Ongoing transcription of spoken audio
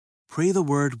Pray the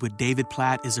Word with David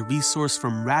Platt is a resource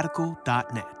from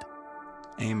radical.net.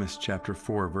 Amos chapter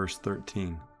 4, verse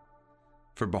 13.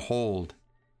 For behold,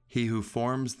 he who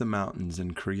forms the mountains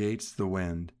and creates the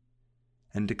wind,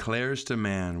 and declares to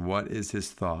man what is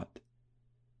his thought,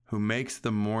 who makes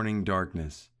the morning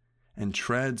darkness, and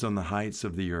treads on the heights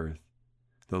of the earth.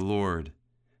 The Lord,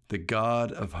 the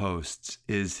God of hosts,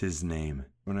 is his name.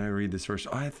 When I read this verse,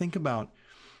 I think about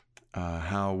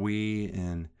how we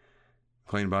in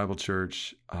McLean Bible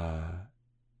Church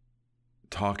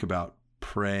talk about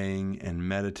praying and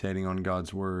meditating on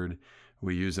God's Word.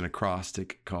 We use an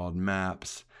acrostic called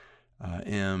MAPS.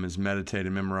 M is meditate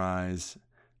and memorize.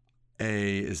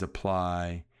 A is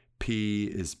apply. P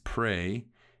is pray.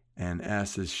 And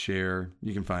S is share.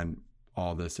 You can find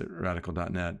all this at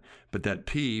radical.net. But that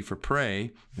P for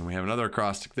pray, and we have another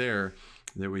acrostic there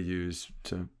that we use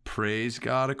to praise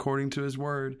God according to his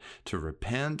word, to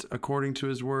repent according to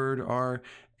his word, or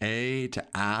A, to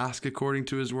ask according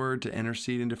to his word, to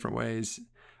intercede in different ways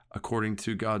according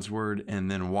to God's word,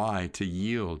 and then Y, to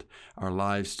yield our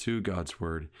lives to God's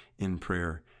word in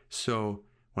prayer. So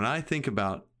when I think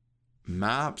about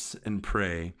maps and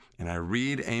pray, and I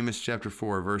read Amos chapter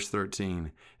 4, verse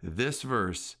 13, this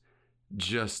verse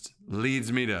just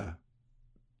leads me to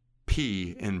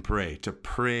P and pray, to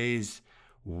praise,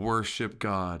 worship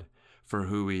God for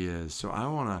who he is. So I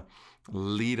want to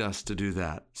lead us to do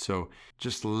that. So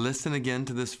just listen again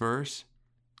to this verse,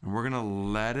 and we're going to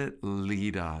let it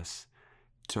lead us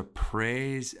to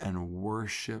praise and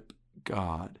worship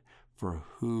God for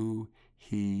who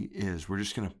he is. We're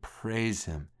just going to praise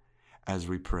him as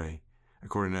we pray,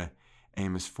 according to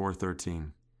Amos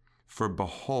 4:13. For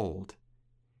behold,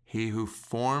 he who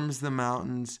forms the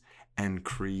mountains and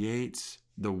creates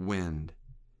the wind,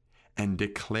 and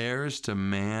declares to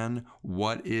man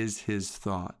what is his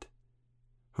thought,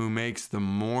 who makes the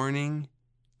morning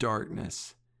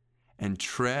darkness and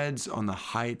treads on the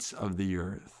heights of the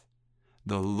earth.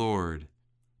 The Lord,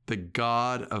 the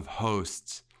God of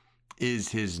hosts, is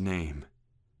his name.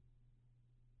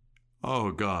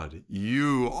 Oh God,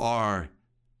 you are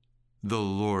the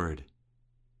Lord.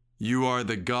 You are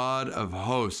the God of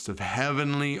hosts, of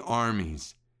heavenly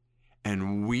armies,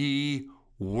 and we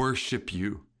worship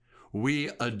you. We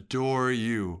adore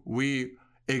you. We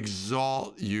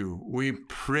exalt you. We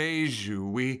praise you.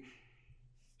 We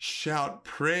shout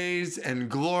praise and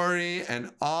glory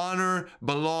and honor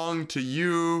belong to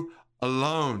you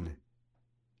alone.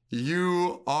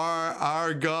 You are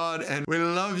our God, and we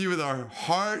love you with our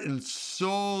heart and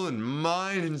soul and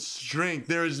mind and strength.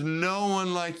 There is no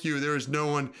one like you. There is no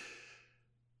one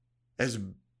as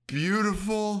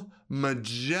beautiful,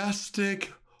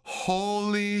 majestic,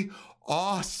 holy,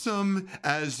 awesome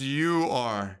as you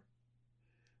are.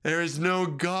 There is no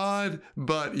God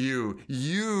but you.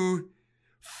 You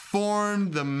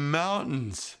formed the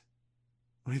mountains.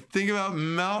 When you think about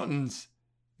mountains,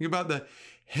 think about the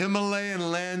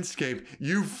Himalayan landscape.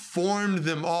 You formed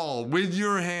them all with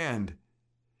your hand.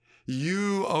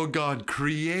 You, oh God,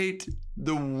 create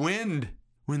the wind.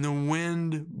 When the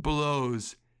wind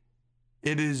blows,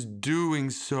 it is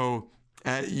doing so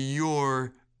at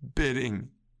your bidding.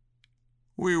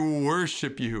 We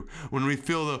worship you when we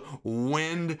feel the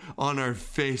wind on our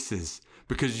faces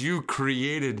because you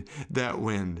created that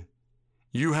wind.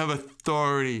 You have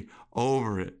authority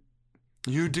over it.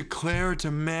 You declare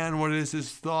to man what is his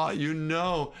thought. You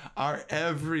know our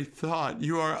every thought.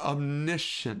 You are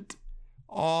omniscient,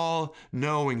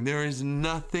 all-knowing. There is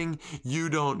nothing you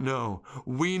don't know.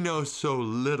 We know so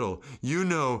little. You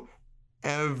know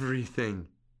everything.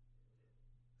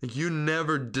 You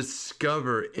never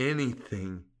discover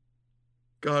anything.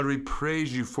 God, we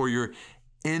praise you for your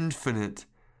infinite,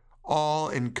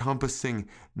 all-encompassing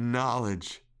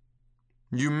knowledge.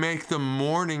 You make the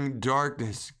morning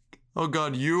darkness. Oh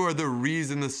God, you are the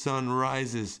reason the sun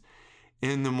rises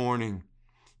in the morning.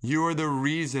 You are the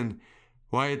reason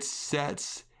why it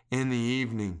sets in the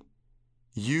evening.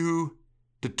 You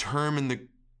determine the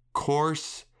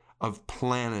course of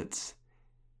planets.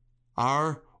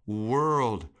 Our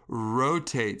world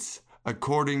rotates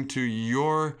according to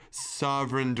your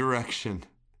sovereign direction.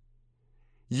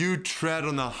 You tread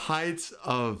on the heights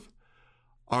of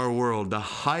our world, the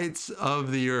heights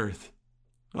of the earth.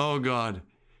 Oh God,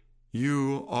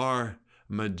 you are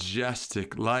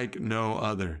majestic like no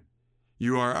other.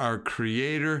 You are our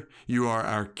creator. You are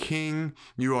our king.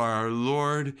 You are our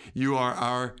Lord. You are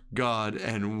our God,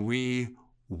 and we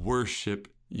worship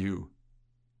you.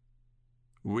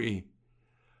 We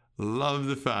love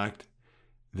the fact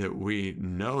that we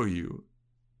know you,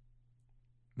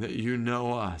 that you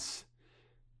know us,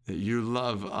 that you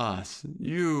love us.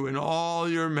 You in all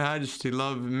your majesty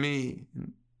love me,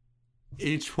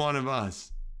 each one of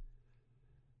us.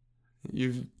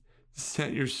 You've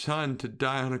sent your Son to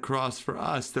die on a cross for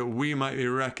us that we might be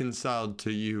reconciled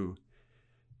to you,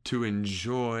 to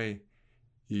enjoy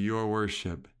your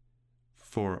worship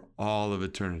for all of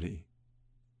eternity.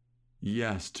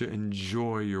 Yes, to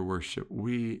enjoy your worship.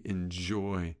 We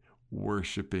enjoy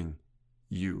worshiping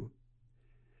you.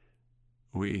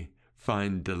 We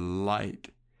find delight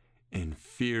in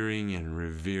fearing and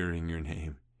revering your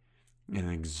name and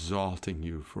exalting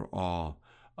you for all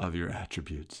of your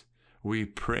attributes. We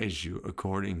praise you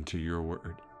according to your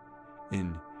word.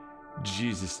 In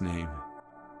Jesus' name,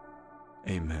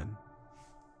 amen.